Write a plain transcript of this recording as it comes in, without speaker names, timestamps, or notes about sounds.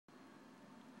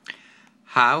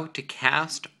How to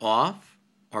cast off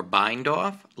or bind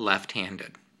off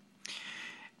left-handed.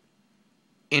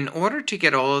 In order to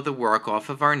get all of the work off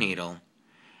of our needle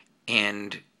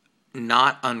and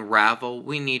not unravel,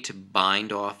 we need to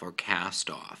bind off or cast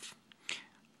off.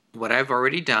 What I've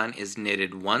already done is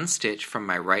knitted one stitch from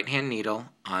my right hand needle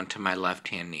onto my left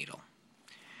hand needle.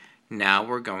 Now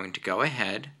we're going to go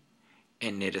ahead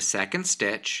and knit a second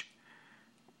stitch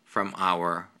from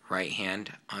our right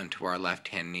hand onto our left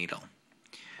hand needle.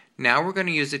 Now we're going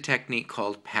to use a technique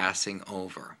called passing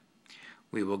over.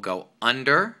 We will go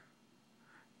under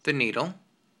the needle,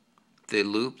 the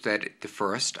loop that the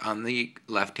first on the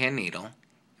left hand needle,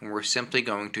 and we're simply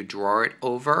going to draw it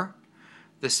over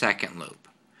the second loop.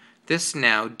 This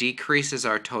now decreases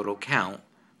our total count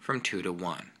from 2 to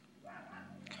 1.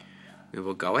 We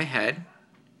will go ahead,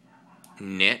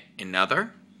 knit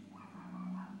another.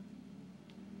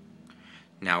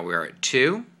 Now we're at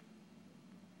 2.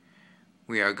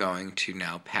 We are going to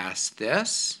now pass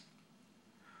this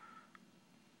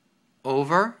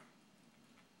over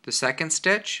the second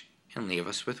stitch and leave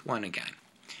us with 1 again.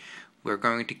 We're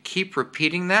going to keep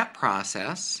repeating that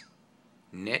process.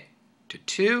 Knit to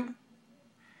 2,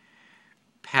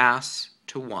 pass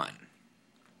to 1.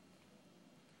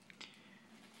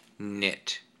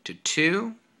 Knit to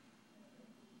 2.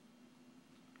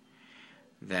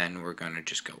 Then we're going to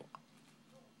just go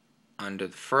under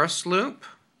the first loop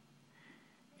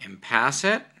and pass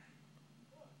it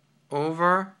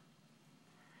over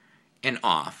and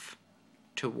off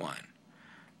to 1.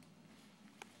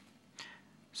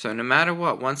 So no matter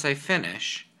what, once I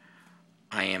finish,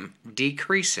 I am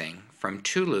decreasing from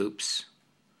 2 loops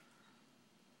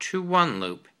to 1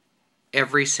 loop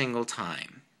every single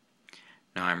time.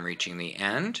 Now I'm reaching the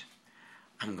end.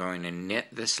 I'm going to knit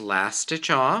this last stitch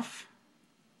off.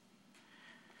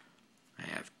 I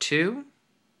have 2.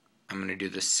 I'm going to do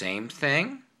the same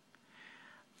thing.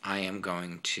 I am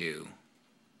going to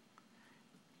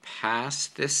pass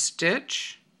this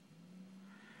stitch.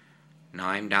 Now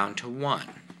I'm down to 1.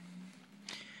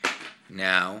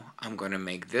 Now I'm going to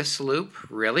make this loop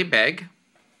really big.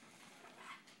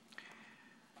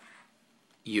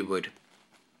 You would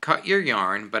cut your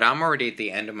yarn, but I'm already at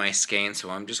the end of my skein, so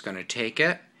I'm just going to take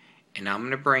it and I'm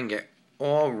going to bring it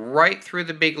all right through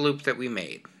the big loop that we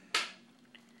made.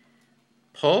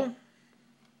 Pull,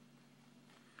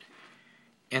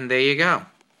 and there you go.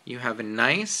 You have a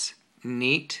nice,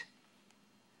 neat,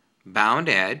 bound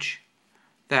edge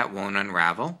that won't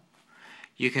unravel.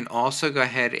 You can also go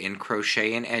ahead and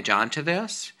crochet an edge onto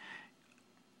this.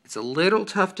 It's a little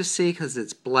tough to see because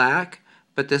it's black,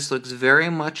 but this looks very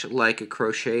much like a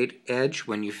crocheted edge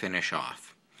when you finish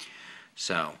off.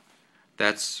 So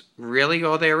that's really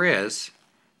all there is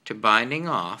to binding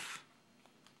off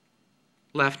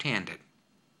left-handed.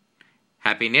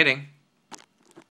 Happy knitting!